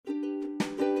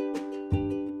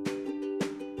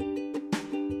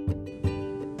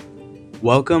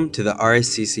Welcome to the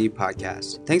RSCC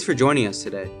podcast. Thanks for joining us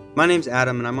today. My name's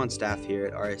Adam and I'm on staff here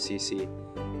at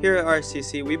RSCC. Here at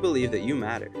RSCC, we believe that you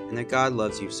matter and that God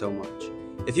loves you so much.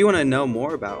 If you want to know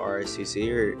more about RSCC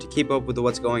or to keep up with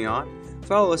what's going on,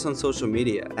 follow us on social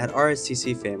media at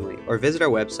RSCC Family or visit our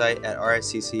website at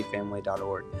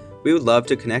rsccfamily.org. We would love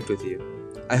to connect with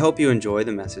you. I hope you enjoy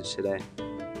the message today.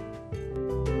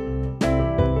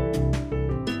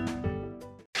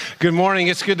 Good morning.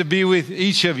 It's good to be with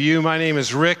each of you. My name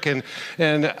is Rick, and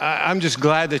I'm just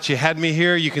glad that you had me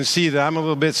here. You can see that I'm a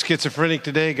little bit schizophrenic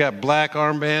today. Got black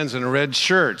armbands and a red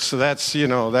shirt, so that's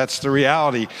the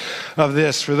reality of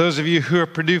this. For those of you who are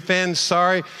Purdue fans,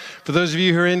 sorry. For those of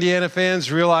you who are Indiana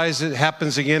fans, realize it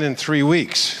happens again in 3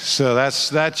 weeks. So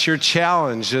that's your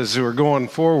challenge as we're going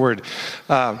forward.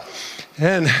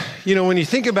 And, when you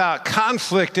think about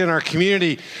conflict in our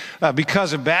community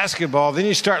because of basketball, then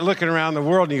you start looking around the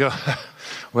world and you go,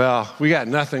 well, we got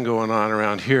nothing going on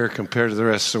around here compared to the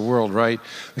rest of the world, right?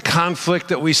 The conflict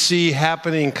that we see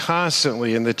happening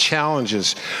constantly and the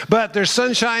challenges. But there's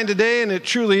sunshine today, and it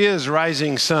truly is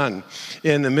rising sun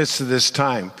in the midst of this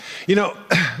time.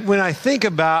 When I think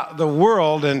about the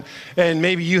world, and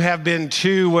maybe you have been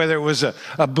too, whether it was a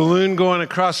balloon going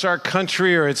across our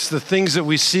country or it's the things that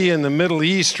we see in the Middle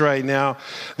East right now,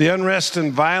 the unrest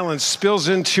and violence spills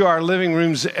into our living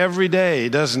rooms every day,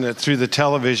 doesn't it, through the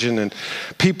television, and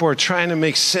people are trying to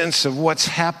make sense of what's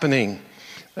happening.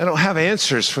 I don't have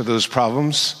answers for those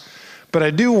problems, but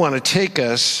I do want to take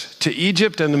us to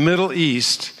Egypt and the Middle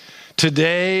East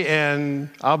today, and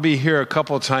I'll be here a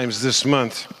couple of times this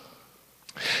month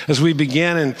as we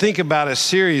begin and think about a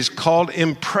series called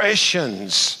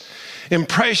Impressions.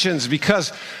 Impressions, because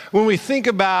when we think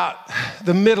about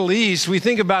the Middle East, we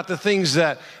think about the things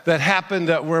that happened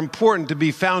that were important to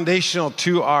be foundational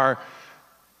to our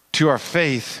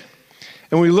faith.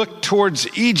 And we look towards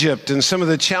Egypt and some of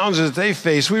the challenges that they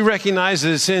face, we recognize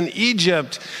that it's in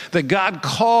Egypt that God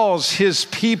calls his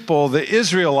people, the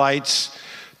Israelites,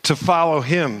 to follow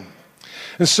him.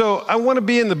 And so I want to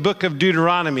be in the book of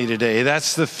Deuteronomy today.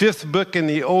 That's the fifth book in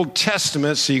the Old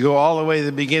Testament. So you go all the way to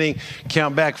the beginning,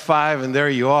 count back 5, and there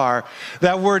you are.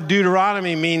 That word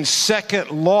Deuteronomy means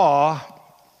second law.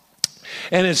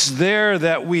 And it's there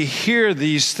that we hear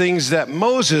these things that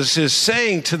Moses is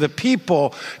saying to the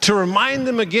people to remind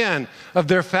them again of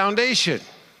their foundation.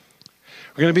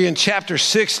 We're going to be in chapter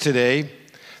 6 today.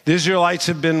 The Israelites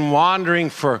have been wandering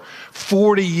for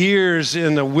 40 years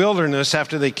in the wilderness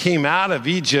after they came out of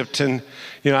Egypt. And,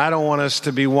 I don't want us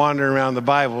to be wandering around the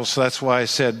Bible, so that's why I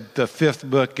said the fifth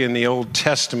book in the Old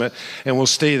Testament, and we'll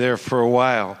stay there for a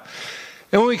while.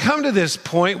 And when we come to this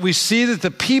point, we see that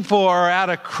the people are at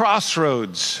a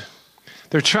crossroads.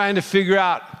 They're trying to figure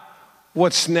out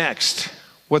what's next,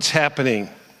 what's happening.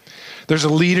 There's a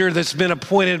leader that's been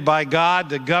appointed by God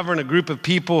to govern a group of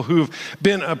people who've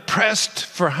been oppressed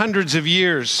for hundreds of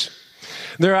years.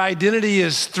 Their identity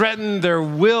is threatened, their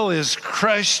will is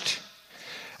crushed,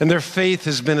 and their faith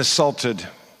has been assaulted.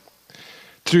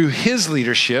 Through his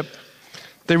leadership,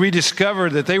 they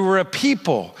rediscovered that they were a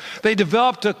people. They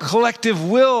developed a collective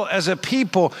will as a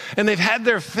people, and they've had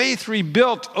their faith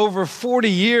rebuilt over 40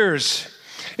 years.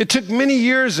 It took many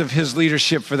years of his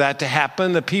leadership for that to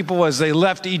happen. The people, as they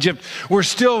left Egypt, were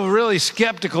still really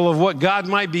skeptical of what God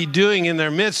might be doing in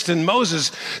their midst, and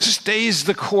Moses stays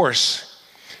the course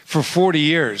for 40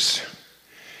 years.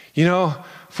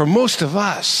 For most of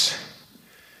us,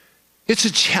 it's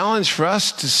a challenge for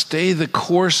us to stay the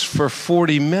course for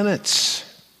 40 minutes.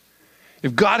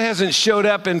 If God hasn't showed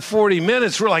up in 40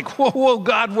 minutes, we're like, whoa,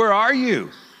 God, where are you?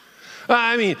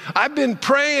 I've been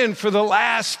praying for the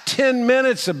last 10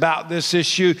 minutes about this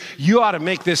issue. You ought to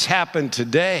make this happen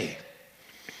today.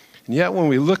 And yet when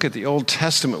we look at the Old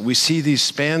Testament, we see these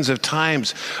spans of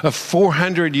times of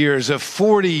 400 years, of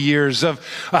 40 years, of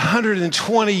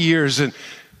 120 years. And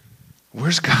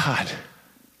where's God?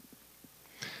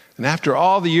 And after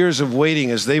all the years of waiting,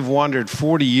 as they've wandered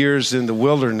 40 years in the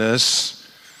wilderness,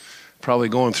 probably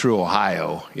going through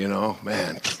Ohio,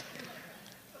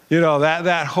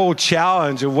 that whole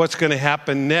challenge of what's going to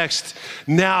happen next.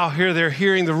 Now here they're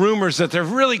hearing the rumors that they're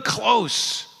really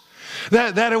close,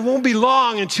 that it won't be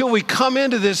long until we come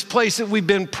into this place that we've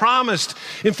been promised.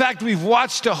 In fact, we've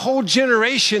watched a whole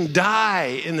generation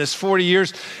die in this 40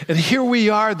 years. And here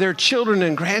we are, their children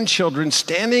and grandchildren,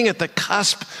 standing at the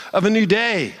cusp of a new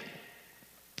day.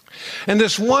 And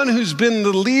this one who's been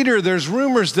the leader, there's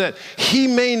rumors that he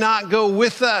may not go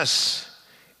with us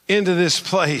into this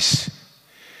place.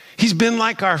 He's been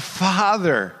like our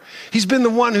father. He's been the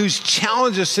one who's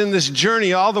challenged us in this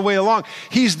journey all the way along.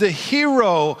 He's the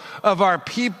hero of our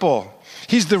people.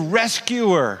 He's the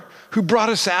rescuer who brought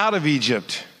us out of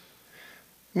Egypt.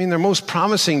 I mean, their most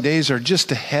promising days are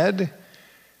just ahead,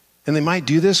 and they might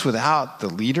do this without the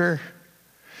leader.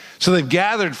 So they've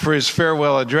gathered for his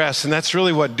farewell address, and that's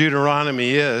really what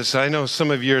Deuteronomy is. I know some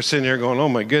of you are sitting here going, oh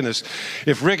my goodness,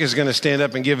 if Rick is going to stand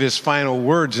up and give his final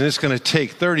words and it's going to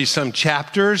take 30-some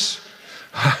chapters,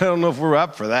 I don't know if we're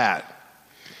up for that.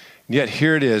 Yet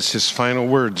here it is, his final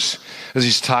words as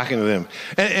he's talking to them.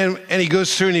 And he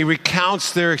goes through and he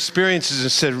recounts their experiences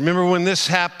and said, remember when this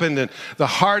happened and the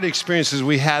hard experiences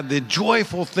we had, the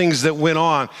joyful things that went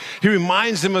on. He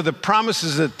reminds them of the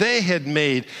promises that they had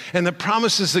made and the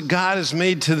promises that God has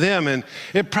made to them. And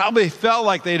it probably felt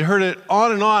like they'd heard it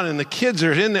on, and the kids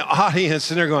are in the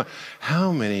audience and they're going,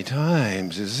 how many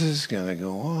times is this going to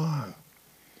go on?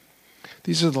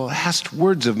 These are the last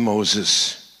words of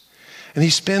Moses. And he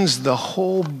spends the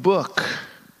whole book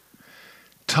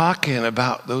talking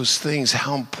about those things,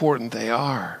 how important they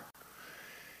are.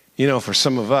 You know, for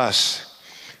some of us,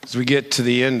 as we get to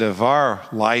the end of our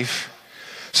life,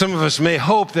 some of us may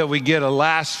hope that we get a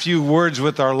last few words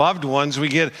with our loved ones. We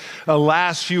get a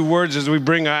last few words as we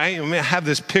I have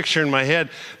this picture in my head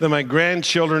that my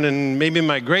grandchildren and maybe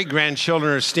my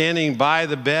great-grandchildren are standing by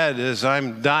the bed as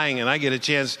I'm dying, and I get a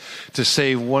chance to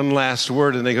say one last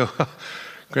word, and they go,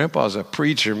 Grandpa's a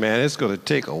preacher, man. It's going to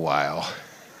take a while.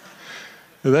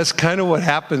 That's kind of what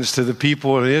happens to the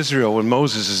people in Israel when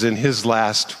Moses is in his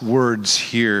last words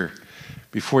here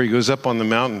before he goes up on the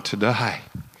mountain to die.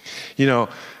 You know,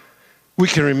 we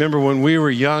can remember when we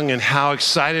were young and how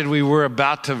excited we were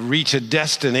about to reach a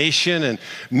destination. And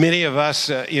many of us,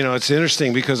 it's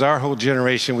interesting because our whole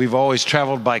generation, we've always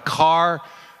traveled by car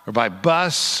or by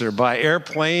bus or by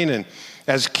airplane. And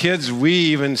as kids, we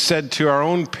even said to our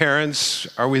own parents,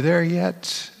 are we there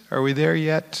yet? Are we there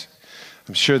yet?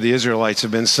 I'm sure the Israelites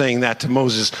have been saying that to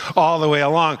Moses all the way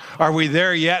along. Are we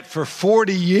there yet? For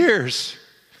 40 years.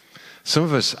 Some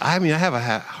of us, I have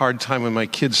a hard time when my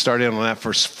kids start in on that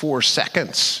for 4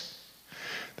 seconds.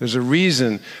 There's a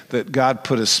reason that God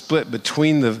put a split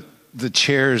between the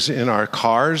chairs in our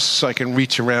cars so I can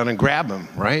reach around and grab them,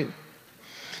 right?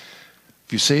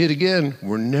 If you say it again,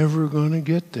 we're never going to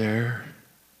get there.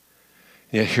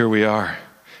 Yet here we are.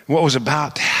 What was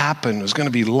about to happen was going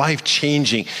to be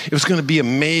life-changing. It was going to be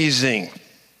amazing.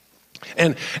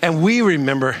 And we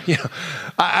remember,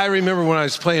 I remember when I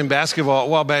was playing basketball at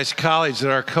Wabash College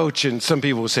that our coach, and some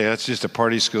people would say that's just a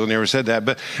party school, never said that,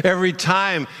 but every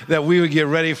time that we would get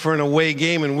ready for an away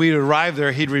game and we'd arrive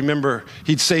there,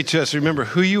 he'd say to us, remember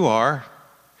who you are,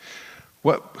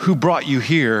 who brought you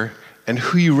here, and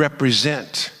who you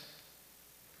represent.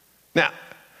 Now,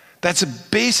 that's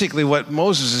basically what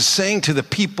Moses is saying to the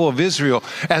people of Israel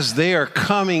as they are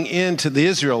coming into the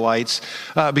Israelites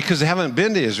because they haven't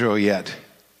been to Israel yet.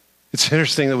 It's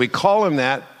interesting that we call them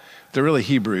that. They're really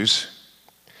Hebrews.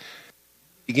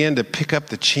 He began to pick up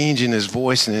the change in his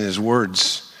voice and in his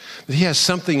words. That he has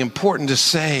something important to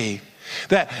say.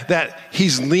 That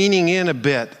he's leaning in a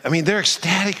bit. I mean, they're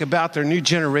ecstatic about their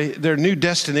new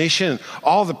destination,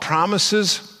 all the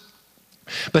promises.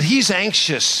 But he's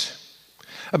anxious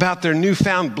about their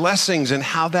newfound blessings and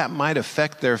how that might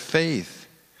affect their faith.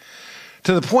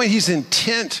 To the point he's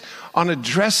intent on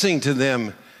addressing to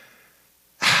them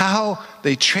how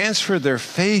they transfer their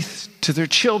faith to their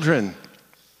children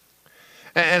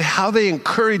and how they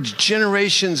encourage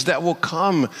generations that will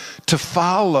come to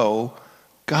follow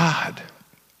God.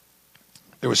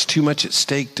 There was too much at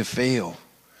stake to fail.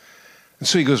 And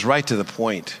so he goes right to the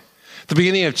point. At the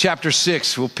beginning of chapter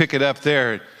 6, we'll pick it up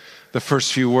there, the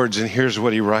first few words, and here's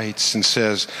what he writes and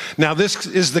says, now this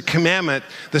is the commandment,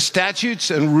 the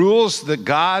statutes and rules that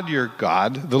God, your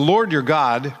God, the Lord your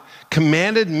God,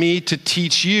 commanded me to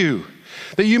teach you,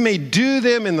 that you may do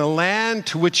them in the land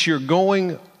to which you're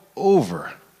going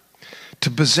over,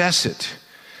 to possess it,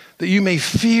 that you may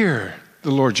fear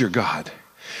the Lord your God,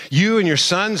 you and your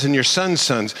sons and your sons'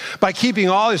 sons, by keeping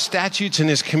all his statutes and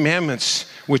his commandments,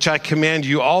 which I command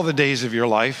you all the days of your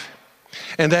life,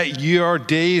 and that your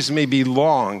days may be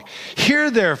long.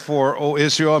 Hear therefore, O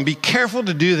Israel, and be careful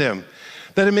to do them,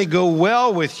 that it may go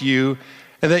well with you,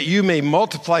 and that you may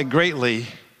multiply greatly,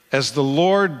 as the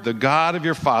Lord, the God of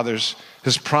your fathers,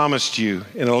 has promised you,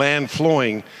 in a land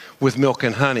flowing with milk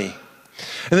and honey.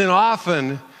 And then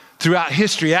often throughout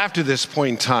history after this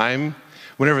point in time,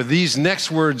 whenever these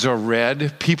next words are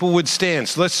read, people would stand.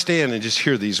 So let's stand and just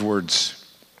hear these words.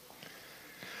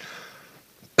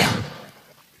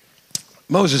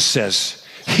 Moses says,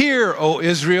 hear, O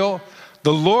Israel,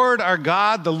 the Lord our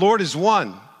God, the Lord is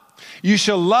one. You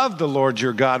shall love the Lord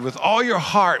your God with all your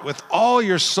heart, with all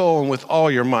your soul, and with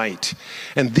all your might.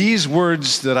 And these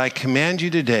words that I command you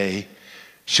today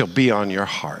shall be on your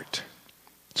heart.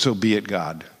 So be it,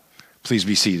 God. Please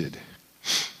be seated.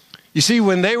 You see,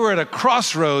 when they were at a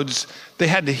crossroads, they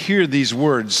had to hear these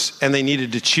words and they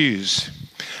needed to choose.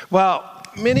 Well,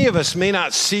 many of us may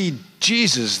not see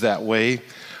Jesus that way.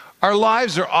 Our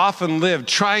lives are often lived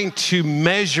trying to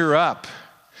measure up,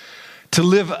 to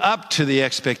live up to the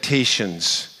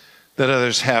expectations that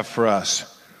others have for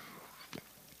us.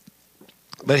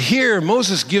 But here,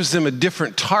 Moses gives them a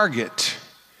different target.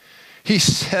 He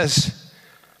says,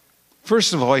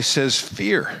 first of all, he says,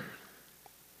 fear.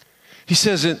 He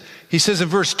says in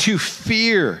verse 2,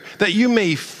 fear, that you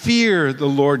may fear the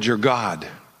Lord your God.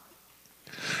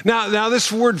 Now,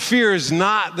 this word fear is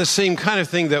not the same kind of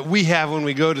thing that we have when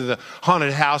we go to the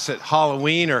haunted house at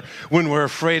Halloween or when we're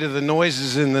afraid of the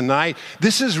noises in the night.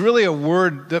 This is really a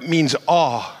word that means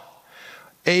awe.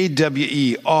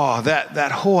 A-W-E, awe.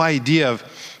 That whole idea of,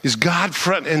 is God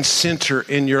front and center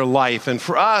in your life? And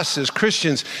for us as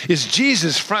Christians, is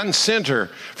Jesus front and center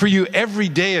for you every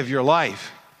day of your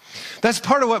life? That's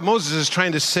part of what Moses is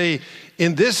trying to say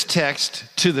in this text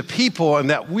to the people,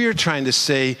 and that we're trying to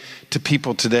say to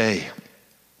people today.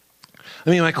 I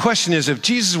mean, my question is, if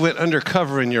Jesus went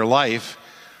undercover in your life,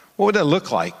 what would that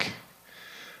look like?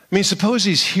 I mean, suppose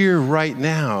he's here right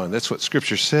now, and that's what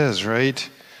Scripture says, right?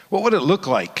 What would it look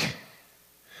like?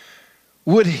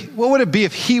 What would it be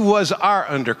if he was our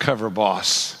undercover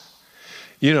boss?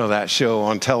 You know that show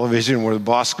on television where the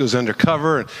boss goes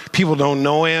undercover and people don't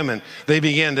know him and they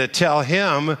begin to tell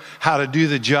him how to do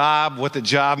the job, what the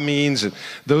job means, and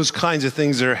those kinds of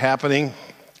things that are happening.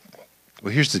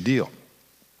 Well, here's the deal.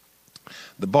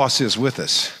 The boss is with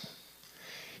us.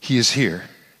 He is here.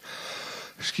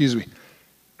 Excuse me.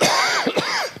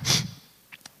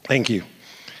 Thank you.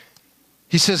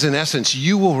 He says, in essence,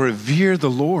 you will revere the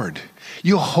Lord.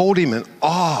 You'll hold him in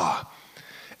awe.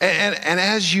 And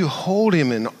as you hold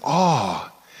him in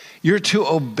awe, you're to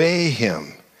obey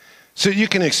him so you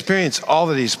can experience all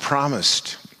that he's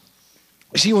promised.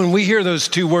 You see, when we hear those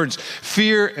two words,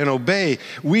 fear and obey,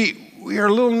 we are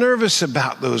a little nervous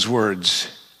about those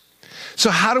words. So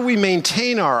how do we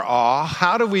maintain our awe?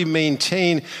 How do we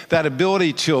maintain that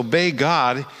ability to obey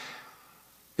God?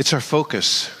 It's our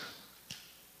focus.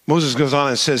 Moses goes on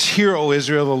and says, hear, O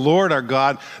Israel, the Lord our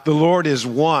God, the Lord is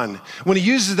one. When he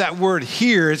uses that word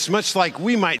here, it's much like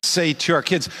we might say to our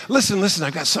kids, listen,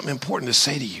 I've got something important to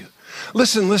say to you.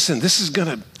 Listen, this is going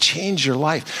to change your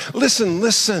life. Listen.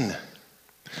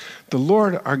 The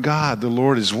Lord our God, the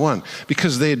Lord is one.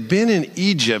 Because they had been in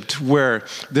Egypt where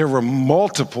there were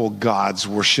multiple gods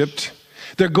worshipped.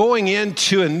 They're going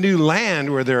into a new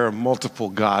land where there are multiple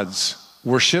gods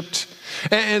worshipped.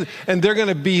 And they're going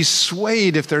to be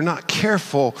swayed if they're not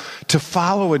careful to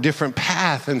follow a different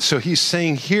path. And so he's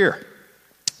saying here,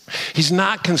 he's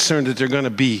not concerned that they're going to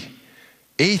be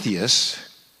atheists.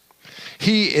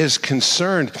 He is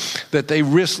concerned that they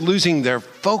risk losing their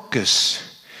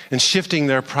focus and shifting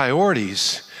their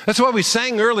priorities. That's why we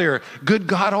sang earlier, Good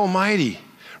God Almighty,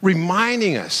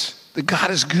 reminding us that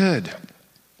God is good.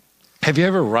 Have you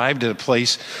ever arrived at a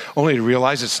place only to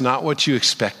realize it's not what you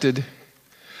expected?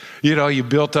 You know, you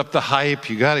built up the hype,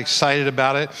 you got excited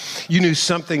about it, you knew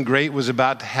something great was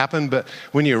about to happen, but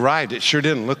when you arrived, it sure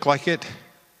didn't look like it.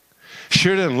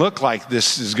 Sure didn't look like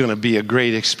this is going to be a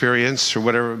great experience or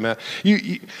whatever it meant.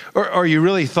 Or you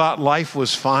really thought life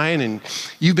was fine and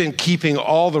you've been keeping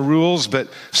all the rules, but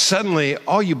suddenly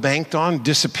all you banked on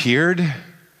disappeared. I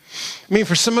mean,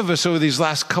 for some of us over these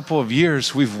last couple of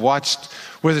years, we've watched,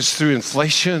 whether it's through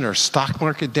inflation or stock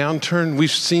market downturn,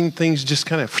 we've seen things just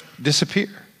kind of disappear.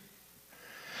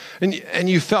 And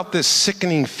you felt this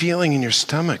sickening feeling in your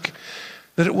stomach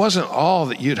that it wasn't all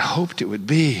that you'd hoped it would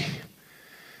be.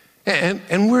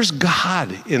 And where's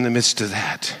God in the midst of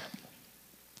that?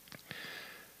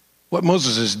 What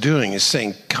Moses is doing is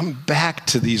saying, come back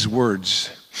to these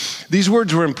words. These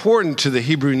words were important to the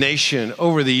Hebrew nation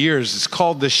over the years. It's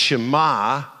called the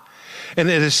Shema. And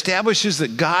it establishes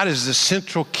that God is the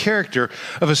central character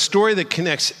of a story that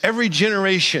connects every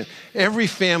generation, every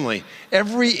family,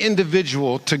 every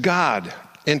individual to God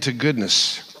and to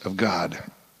goodness of God.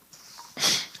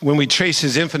 When we trace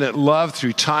his infinite love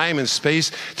through time and space,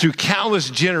 through countless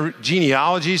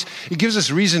genealogies, it gives us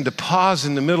reason to pause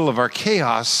in the middle of our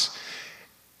chaos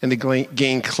and to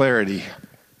gain clarity.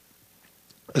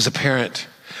 As a parent,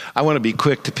 I want to be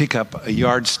quick to pick up a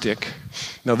yardstick.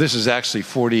 Now, this is actually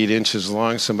 48 inches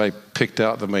long. Somebody picked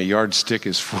out that my yardstick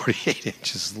is 48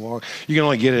 inches long. You can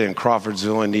only get it in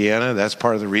Crawfordsville, Indiana. That's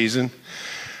part of the reason.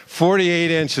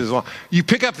 48 inches long. You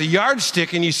pick up the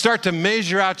yardstick and you start to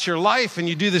measure out your life, and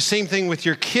you do the same thing with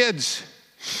your kids.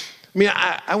 I mean,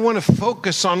 I want to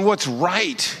focus on what's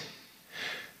right.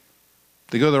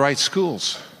 They go to the right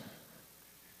schools.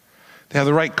 They have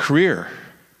the right career.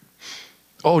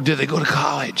 Oh, did they go to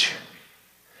college?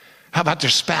 How about their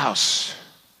spouse?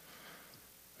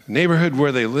 The neighborhood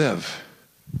where they live?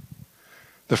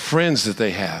 The friends that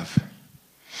they have?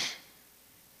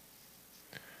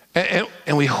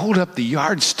 And we hold up the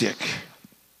yardstick.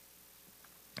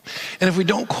 And if we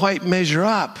don't quite measure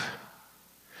up,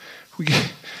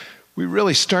 we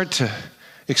really start to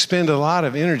expend a lot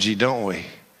of energy, don't we,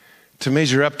 to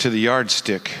measure up to the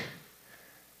yardstick,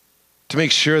 to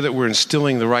make sure that we're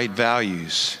instilling the right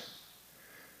values.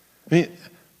 I mean,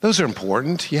 those are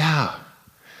important, yeah,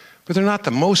 but they're not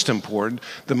the most important.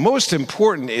 The most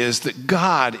important is that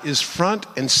God is front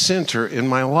and center in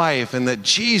my life and that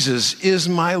Jesus is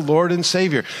my Lord and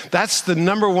Savior. That's the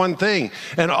number one thing.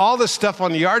 And all the stuff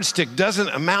on the yardstick doesn't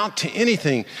amount to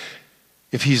anything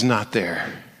if He's not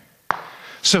there.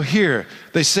 So here,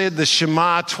 they said the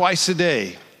Shema twice a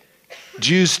day.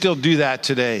 Jews still do that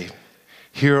today.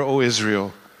 Hear, O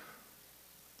Israel,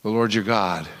 the Lord your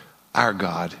God, our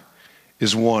God,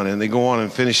 is one. And they go on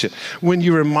and finish it. When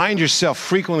you remind yourself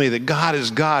frequently that God is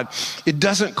God, it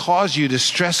doesn't cause you to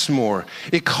stress more.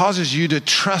 It causes you to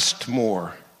trust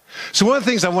more. So one of the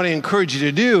things I want to encourage you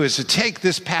to do is to take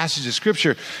this passage of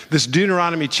Scripture, this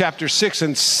Deuteronomy chapter 6,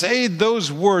 and say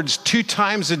those words 2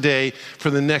 times a day for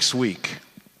the next week.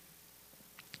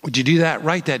 Would you do that?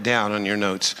 Write that down on your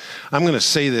notes. I'm going to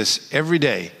say this every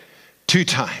day, 2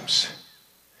 times.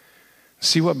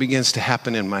 See what begins to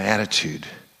happen in my attitude,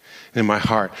 in my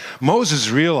heart.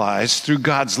 Moses realized through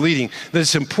God's leading that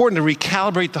it's important to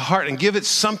recalibrate the heart and give it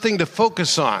something to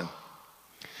focus on.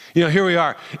 You know, here we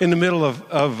are in the middle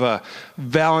of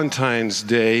Valentine's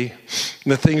Day,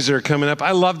 and the things that are coming up.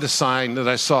 I love the sign that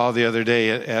I saw the other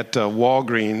day at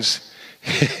Walgreens.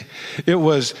 It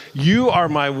was, "You are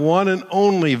my one and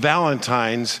only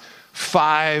Valentine's,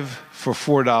 5 for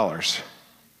 $4.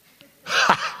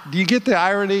 Do you get the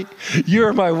irony? You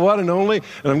are my one and only,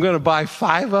 and I'm going to buy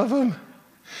 5 of them?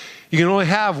 You can only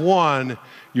have one.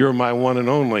 You're my one and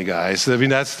only, guys. I mean,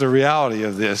 that's the reality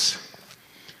of this.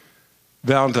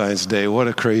 Valentine's Day, what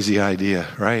a crazy idea,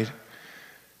 right?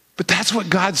 But that's what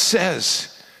God says.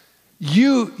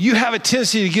 You have a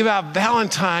tendency to give out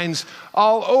Valentines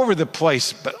all over the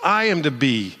place, but I am to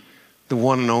be the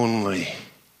one and only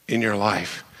in your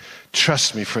life.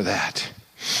 Trust me for that.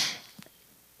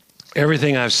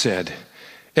 Everything I've said,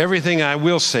 everything I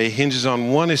will say hinges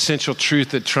on one essential truth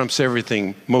that trumps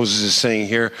everything Moses is saying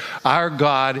here. Our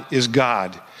God is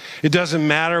God. It doesn't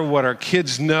matter what our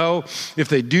kids know if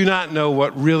they do not know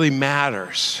what really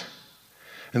matters.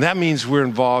 And that means we're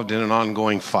involved in an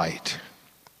ongoing fight.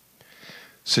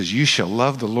 It says, you shall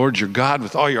love the Lord your God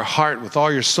with all your heart, with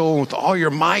all your soul, and with all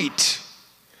your might.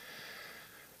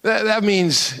 That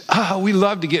means we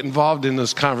love to get involved in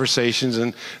those conversations,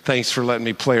 and thanks for letting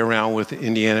me play around with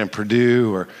Indiana and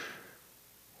Purdue, or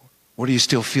what are you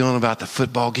still feeling about the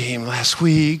football game last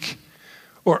week?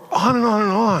 Or on and on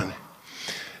and on.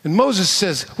 And Moses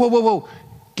says, whoa,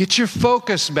 get your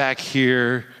focus back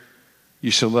here.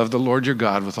 You shall love the Lord your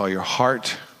God with all your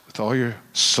heart, with all your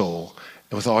soul,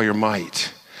 and with all your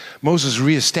might. Moses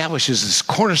reestablishes this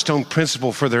cornerstone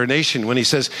principle for their nation when he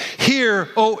says, hear,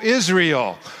 O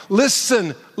Israel,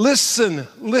 listen, listen,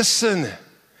 listen.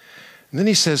 And then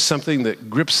he says something that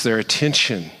grips their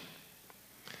attention.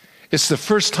 It's the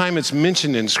first time it's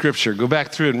mentioned in Scripture. Go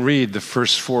back through and read the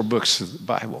first 4 books of the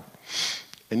Bible.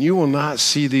 And you will not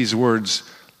see these words,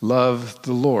 love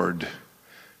the Lord,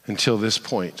 until this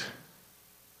point.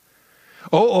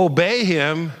 Oh, obey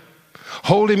him,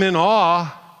 hold him in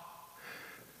awe,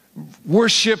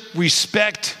 worship,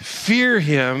 respect, fear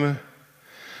him.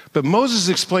 But Moses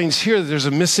explains here that there's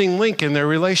a missing link in their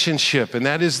relationship, and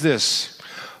that is this: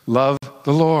 love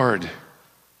the Lord.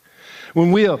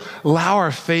 When we allow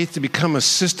our faith to become a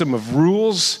system of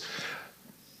rules,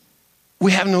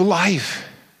 we have no life.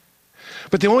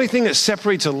 But the only thing that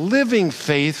separates a living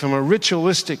faith from a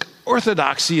ritualistic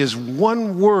orthodoxy is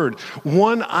one word,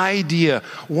 one idea,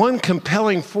 one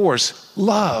compelling force: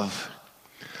 love.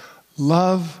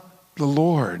 Love the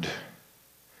Lord.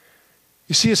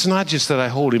 You see, it's not just that I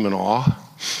hold him in awe.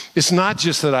 It's not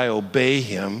just that I obey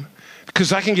him,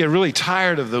 because I can get really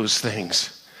tired of those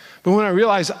things. But when I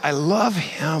realize I love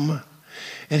him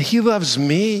and he loves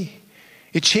me,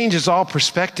 it changes all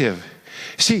perspective.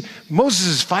 See, Moses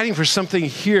is fighting for something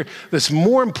here that's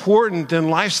more important than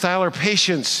lifestyle or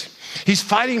patience. He's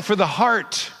fighting for the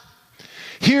heart.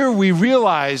 Here we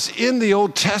realize in the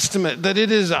Old Testament that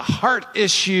it is a heart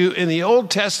issue in the Old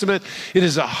Testament. It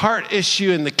is a heart issue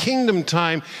in the kingdom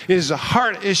time. It is a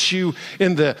heart issue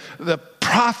in the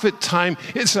prophet time.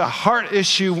 It's a heart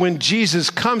issue when Jesus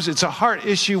comes. It's a heart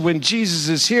issue when Jesus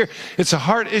is here. It's a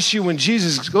heart issue when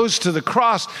Jesus goes to the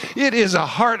cross. It is a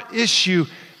heart issue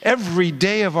every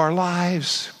day of our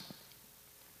lives.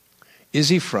 Is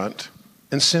he front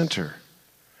and center?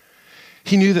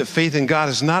 He knew that faith in God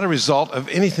is not a result of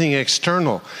anything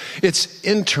external. It's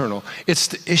internal. It's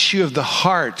the issue of the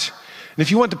heart. And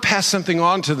if you want to pass something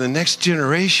on to the next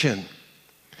generation,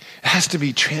 it has to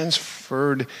be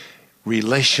transferred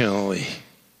relationally.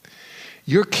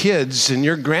 Your kids and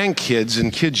your grandkids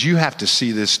and kids, you have to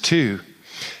see this too.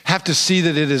 Have to see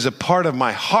that it is a part of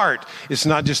my heart. It's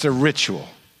not just a ritual.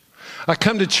 I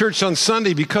come to church on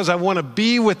Sunday because I want to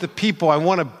be with the people. I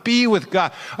want to be with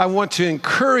God. I want to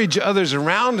encourage others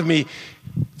around me.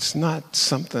 It's not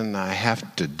something I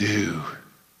have to do.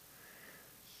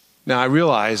 Now, I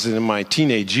realize that in my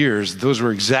teenage years, those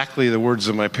were exactly the words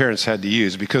that my parents had to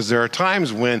use, because there are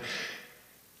times when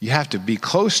you have to be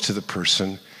close to the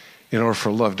person in order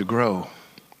for love to grow.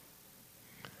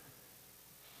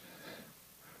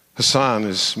 Hassan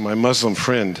is my Muslim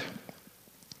friend.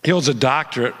 He holds a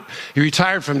doctorate. He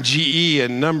retired from GE a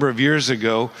number of years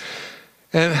ago,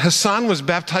 and Hassan was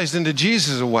baptized into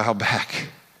Jesus a while back.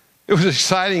 It was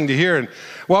exciting to hear. And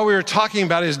while we were talking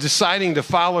about his deciding to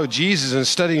follow Jesus and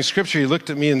studying Scripture, he looked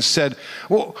at me and said,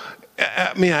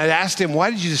 I asked him,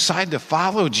 why did you decide to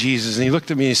follow Jesus? And he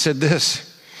looked at me and he said this.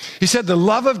 He said, the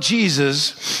love of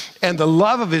Jesus and the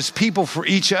love of his people for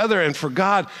each other and for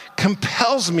God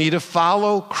compels me to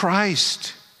follow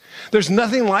Christ. There's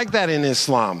nothing like that in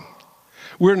Islam.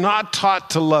 We're not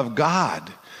taught to love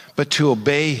God, but to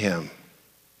obey him.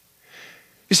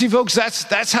 You see, folks,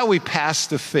 that's how we pass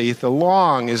the faith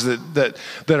along, is that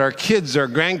our kids, our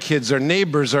grandkids, our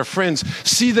neighbors, our friends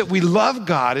see that we love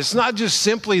God. It's not just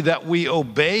simply that we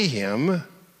obey him,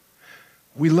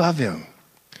 we love him.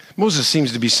 Moses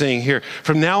seems to be saying here,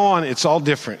 from now on, it's all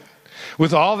different.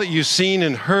 With all that you've seen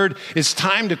and heard, it's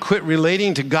time to quit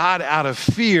relating to God out of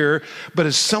fear, but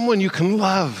as someone you can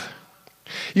love.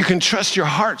 You can trust your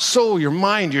heart, soul, your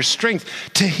mind, your strength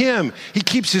to him. He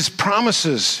keeps his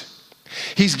promises.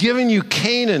 He's given you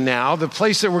Canaan now, the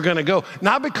place that we're going to go,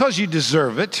 not because you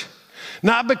deserve it,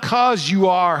 not because you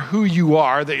are who you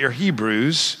are, that you're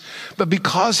Hebrews, but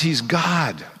because he's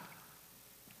God.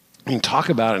 I mean, talk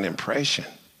about an impression.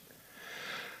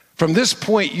 From this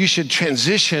point, you should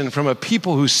transition from a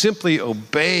people who simply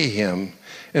obey him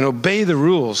and obey the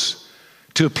rules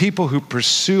to a people who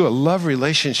pursue a love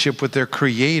relationship with their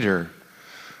Creator.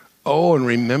 Oh, and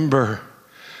remember,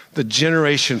 the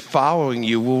generation following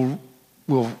you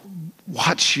will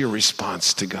watch your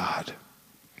response to God.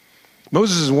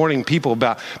 Moses is warning people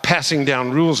about passing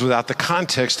down rules without the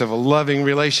context of a loving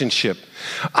relationship.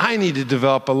 I need to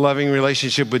develop a loving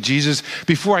relationship with Jesus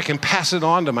before I can pass it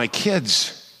on to my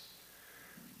kids.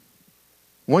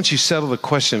 Once you settle the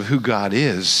question of who God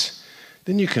is,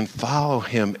 then you can follow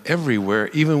him everywhere,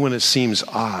 even when it seems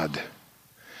odd.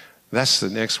 That's the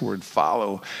next word,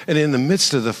 follow. And in the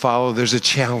midst of the follow, there's a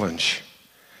challenge.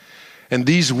 And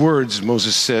these words,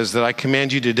 Moses says, that I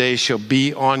command you today shall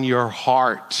be on your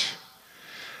heart.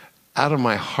 Out of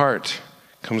my heart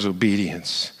comes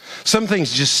obedience. Some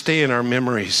things just stay in our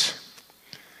memories.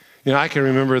 You know, I can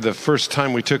remember the first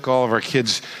time we took all of our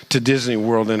kids to Disney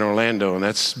World in Orlando, and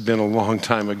that's been a long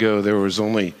time ago. There was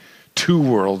only 2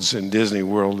 worlds in Disney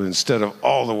World instead of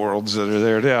all the worlds that are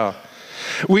there now.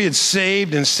 We had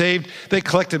saved and saved. They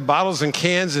collected bottles and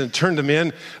cans and turned them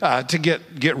in to get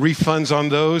refunds on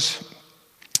those.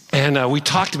 And we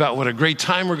talked about what a great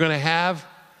time we're going to have.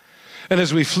 And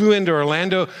as we flew into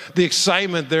Orlando, the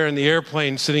excitement there in the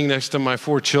airplane sitting next to my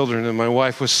 4 children and my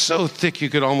wife was so thick you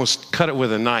could almost cut it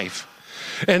with a knife.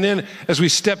 And then as we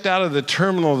stepped out of the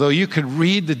terminal, though, you could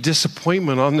read the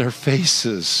disappointment on their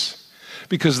faces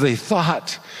because they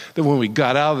thought that when we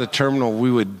got out of the terminal,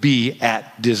 we would be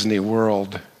at Disney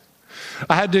World.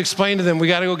 I had to explain to them, we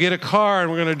got to go get a car and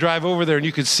we're going to drive over there. And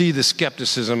you could see the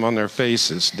skepticism on their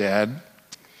faces. Dad,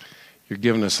 you're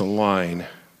giving us a line.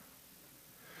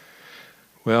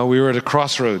 Well, we were at a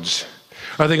crossroads.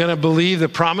 Are they going to believe the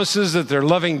promises that their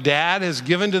loving dad has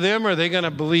given to them, or are they going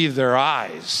to believe their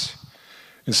eyes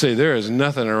and say, there is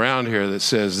nothing around here that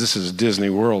says this is Disney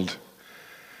World?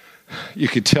 You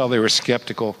could tell they were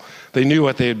skeptical. They knew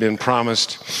what they had been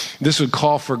promised. This would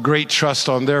call for great trust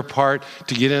on their part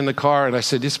to get in the car. And I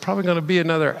said, it's probably going to be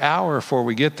another hour before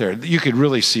we get there. You could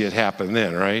really see it happen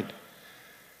then, right?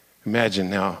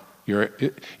 Imagine now, you're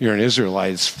an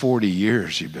Israelite. It's 40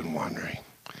 years you've been wandering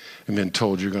and been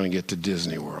told you're going to get to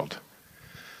Disney World.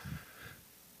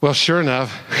 Well, sure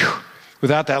enough,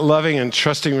 Without that loving and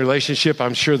trusting relationship,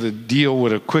 I'm sure the deal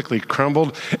would have quickly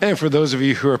crumbled. And for those of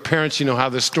you who are parents, you know how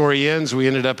the story ends. We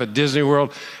ended up at Disney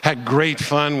World, had great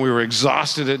fun. We were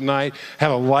exhausted at night,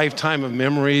 have a lifetime of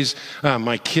memories.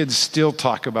 My kids still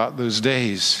talk about those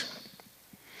days.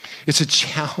 It's a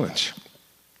challenge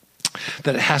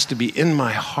that it has to be in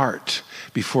my heart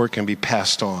before it can be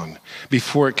passed on,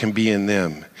 before it can be in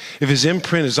them. If his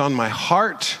imprint is on my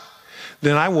heart,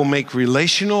 then I will make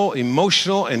relational,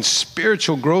 emotional, and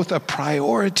spiritual growth a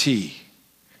priority.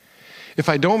 If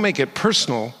I don't make it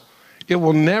personal, it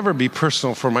will never be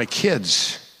personal for my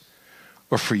kids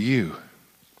or for you.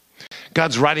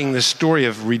 God's writing this story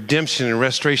of redemption and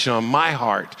restoration on my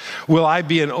heart. Will I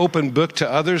be an open book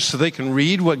to others so they can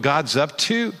read what God's up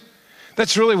to?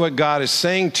 That's really what God is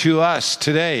saying to us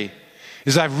today.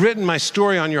 Is I've written my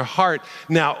story on your heart.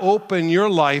 Now open your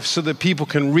life so that people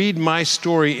can read my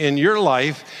story in your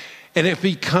life and it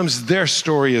becomes their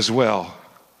story as well.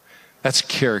 That's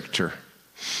character.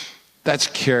 That's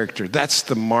character. That's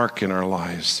the mark in our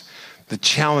lives. The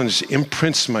challenge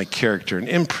imprints my character, and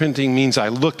imprinting means I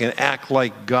look and act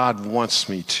like God wants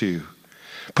me to.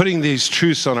 Putting these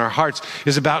truths on our hearts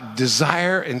is about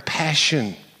desire and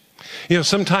passion. You know,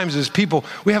 sometimes as people,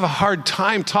 we have a hard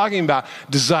time talking about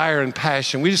desire and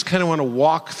passion. We just kind of want to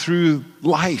walk through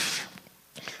life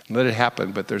and let it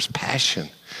happen, but there's passion,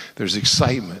 there's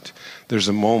excitement, there's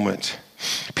a moment.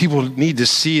 People need to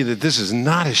see that this is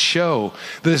not a show,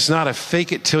 that it's not a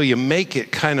fake it till you make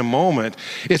it kind of moment.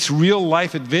 It's real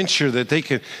life adventure that they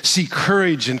can see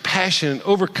courage and passion and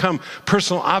overcome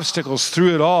personal obstacles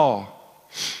through it all.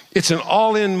 It's an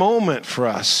all-in moment for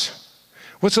us.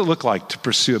 What's it look like to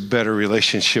pursue a better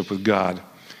relationship with God?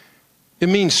 It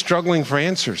means struggling for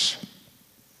answers.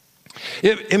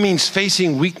 It means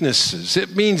facing weaknesses.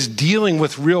 It means dealing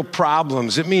with real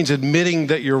problems. It means admitting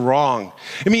that you're wrong.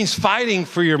 It means fighting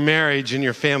for your marriage and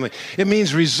your family. It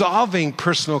means resolving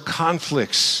personal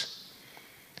conflicts.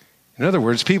 In other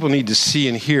words, people need to see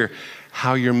and hear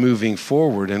how you're moving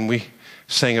forward, and we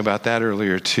sang about that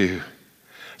earlier too.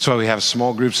 That's why we have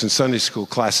small groups and Sunday school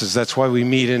classes. That's why we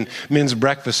meet in men's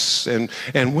breakfasts and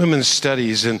women's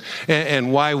studies,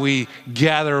 and why we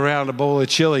gather around a bowl of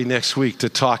chili next week to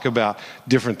talk about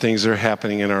different things that are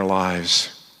happening in our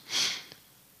lives.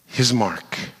 His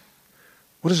mark.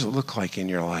 What does it look like in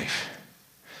your life?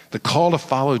 The call to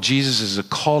follow Jesus is a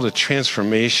call to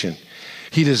transformation.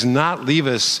 He does not leave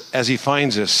us as he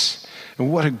finds us.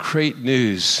 And what a great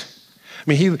news. I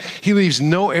mean, he leaves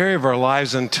no area of our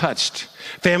lives untouched.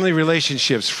 Family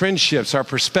relationships, friendships, our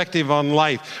perspective on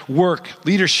life, work,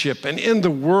 leadership, and in the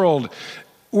world,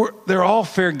 they're all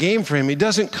fair game for him. He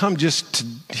doesn't come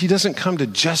to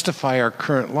justify our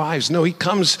current lives. No, he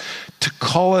comes to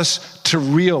call us to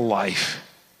real life.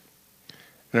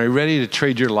 And are you ready to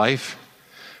trade your life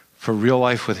for real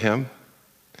life with him?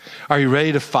 Are you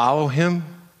ready to follow him?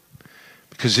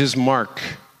 Because his mark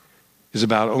is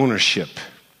about ownership.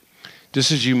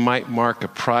 Just as you might mark a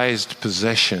prized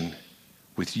possession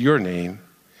with your name,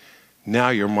 now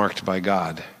you're marked by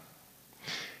God.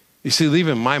 You see,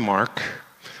 leaving my mark,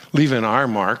 leaving our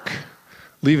mark,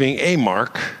 leaving a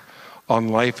mark on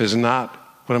life is not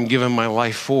what I'm giving my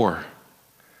life for.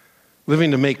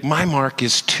 Living to make my mark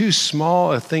is too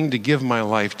small a thing to give my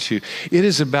life to. It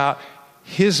is about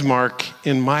his mark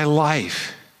in my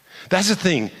life. That's the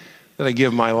thing that I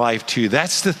give my life to.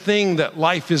 That's the thing that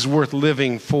life is worth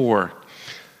living for.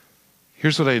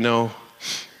 Here's what I know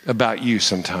about you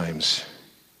sometimes.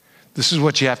 This is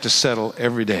what you have to settle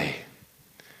every day.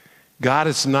 God,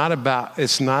 it's not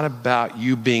about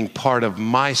you being part of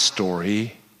my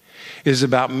story. It is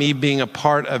about me being a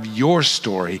part of your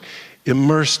story,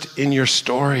 immersed in your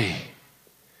story.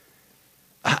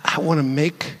 I want to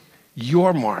make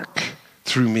your mark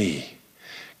through me.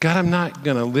 God, I'm not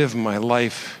going to live my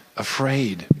life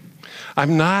afraid.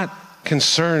 I'm not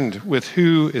concerned with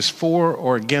who is for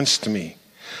or against me.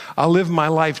 I'll live my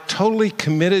life totally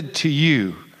committed to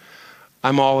you.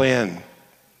 I'm all in.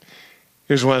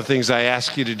 Here's one of the things I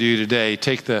ask you to do today.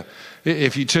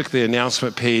 If you took the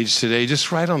announcement page today,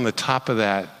 just write on the top of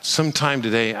that, sometime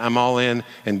today, I'm all in,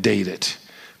 and date it.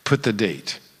 Put the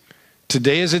date.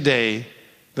 Today is a day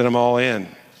that I'm all in.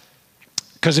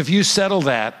 Because if you settle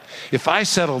that, if I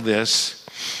settle this,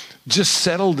 just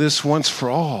settle this once for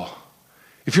all.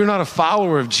 If you're not a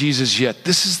follower of Jesus yet,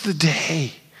 this is the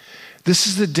day. This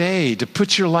is the day to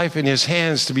put your life in his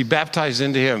hands, to be baptized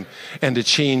into him, and to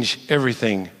change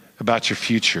everything about your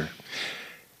future.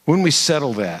 When we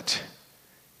settle that,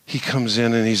 he comes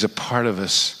in and he's a part of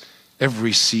us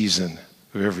every season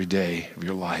of every day of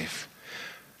your life.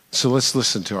 So let's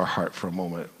listen to our heart for a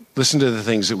moment. Listen to the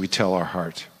things that we tell our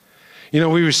heart. You know,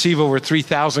 we receive over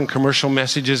 3,000 commercial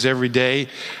messages every day.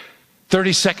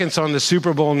 30 seconds on the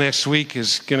Super Bowl next week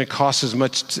is going to cost as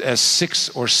much as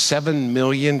 $6 or $7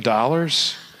 million.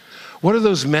 What are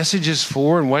those messages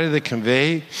for, and what do they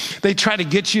convey? They try to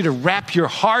get you to wrap your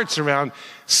hearts around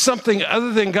something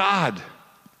other than God.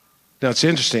 Now, it's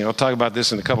interesting. I'll talk about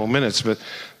this in a couple of minutes, but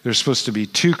there's supposed to be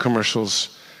 2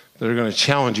 commercials that are going to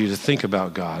challenge you to think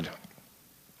about God.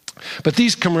 But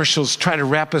these commercials try to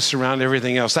wrap us around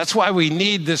everything else. That's why we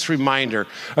need this reminder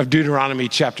of Deuteronomy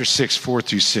chapter 6, 4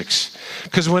 through 6.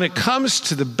 Because when it comes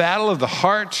to the battle of the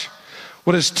heart,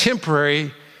 what is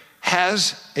temporary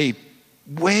has a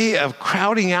way of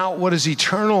crowding out what is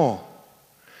eternal.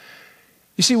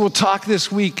 You see, we'll talk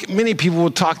this week, many people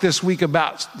will talk this week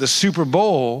about the Super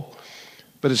Bowl,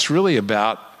 but it's really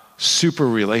about super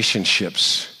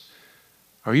relationships.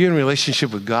 Are you in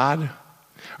relationship with God?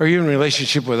 Are you in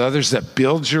relationship with others that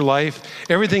builds your life?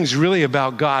 Everything's really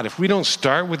about God. If we don't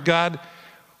start with God,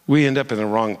 we end up in the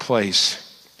wrong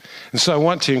place. And so I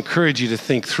want to encourage you to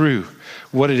think through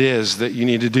what it is that you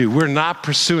need to do. We're not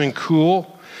pursuing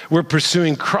cool. We're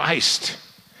pursuing Christ.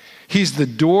 He's the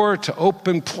door to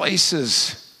open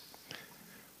places.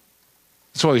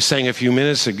 That's why we sang a few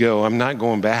minutes ago, I'm not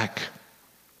going back.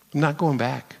 I'm not going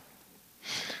back.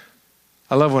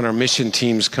 I love when our mission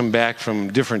teams come back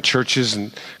from different churches,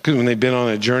 and when they've been on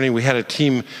a journey. We had a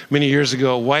team many years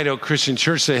ago, White Oak Christian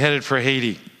Church, that headed for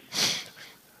Haiti.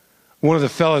 One of the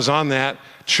fellows on that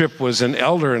trip was an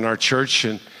elder in our church,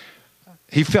 and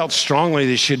he felt strongly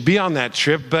they should be on that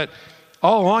trip, but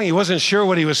all along he wasn't sure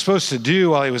what he was supposed to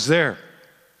do while he was there.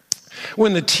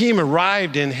 When the team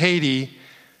arrived in Haiti,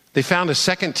 they found a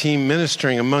second team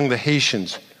ministering among the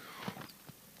Haitians.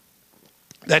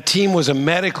 That team was a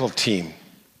medical team.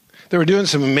 They were doing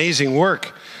some amazing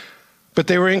work, but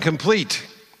they were incomplete.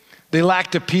 They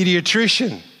lacked a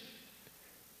pediatrician.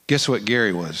 Guess what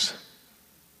Gary was?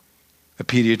 A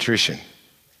pediatrician.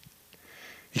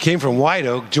 He came from White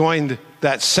Oak, joined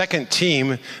that second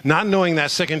team, not knowing that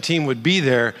second team would be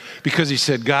there, because he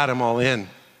said, God, I'm all in.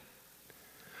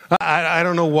 I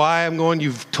don't know why I'm going.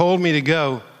 You've told me to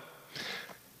go,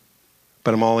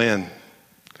 but I'm all in.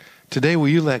 Today, will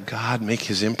you let God make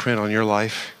his imprint on your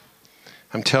life?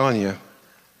 I'm telling you,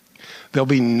 there'll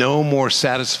be no more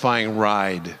satisfying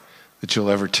ride that you'll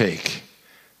ever take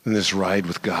than this ride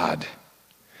with God.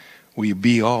 Will you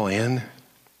be all in?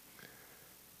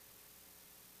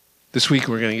 This week,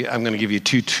 I'm going to give you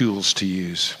 2 tools to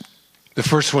use. The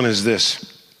first one is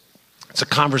this. It's a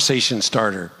conversation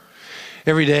starter.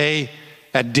 Every day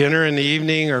at dinner in the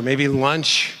evening or maybe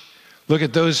lunch, look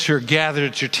at those who are gathered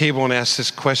at your table and ask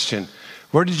this question.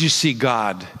 Where did you see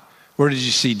God? Where did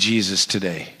you see Jesus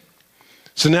today?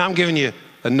 So now I'm giving you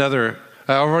another.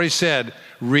 I already said,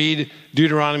 read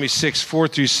Deuteronomy 6, 4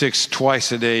 through 6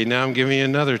 twice a day. Now I'm giving you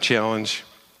another challenge.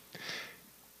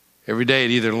 Every day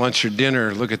at either lunch or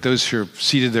dinner, look at those who are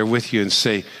seated there with you and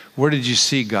say, where did you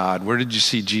see God? Where did you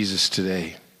see Jesus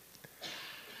today?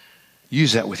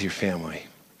 Use that with your family.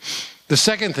 The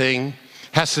second thing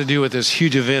has to do with this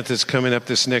huge event that's coming up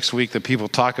this next week that people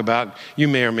talk about. You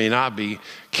may or may not be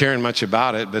caring much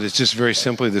about it, but it's just very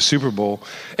simply the Super Bowl.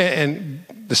 And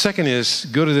the second is,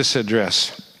 go to this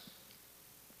address.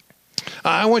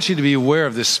 I want you to be aware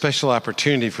of this special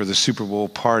opportunity for the Super Bowl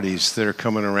parties that are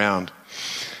coming around,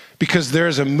 because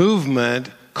there's a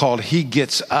movement called He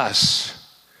Gets Us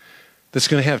that's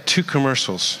going to have 2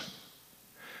 commercials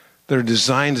that are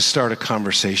designed to start a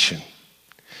conversation.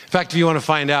 In fact, if you want to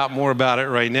find out more about it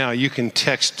right now, you can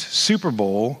text Super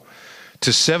Bowl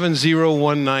to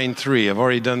 70193. I've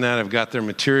already done that. I've got their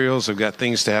materials. I've got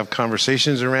things to have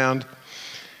conversations around.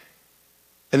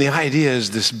 And the idea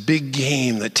is this big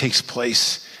game that takes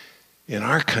place in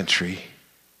our country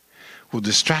will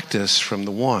distract us from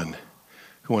the one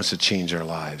who wants to change our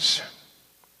lives.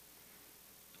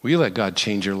 Will you let God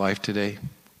change your life today?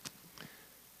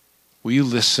 Will you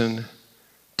listen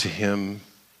to him?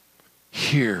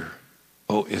 Hear,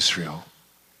 O Israel.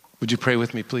 Would you pray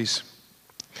with me, please?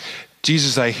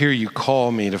 Jesus, I hear you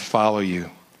call me to follow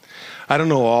you. I don't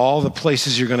know all the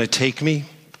places you're going to take me.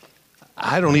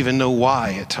 I don't even know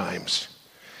why at times.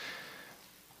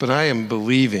 But I am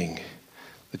believing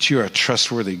that you are a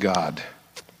trustworthy God.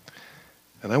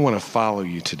 And I want to follow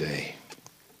you today.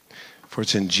 For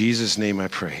it's in Jesus' name I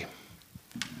pray.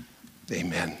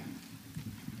 Amen.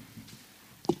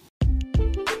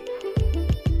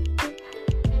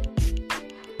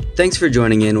 Thanks for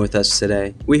joining in with us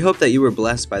today. We hope that you were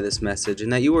blessed by this message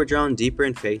and that you were drawn deeper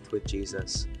in faith with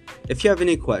Jesus. If you have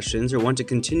any questions or want to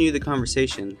continue the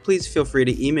conversation, please feel free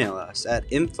to email us at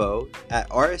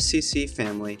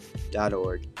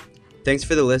info@rsccfamily.org. Thanks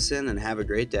for the listen and have a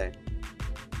great day.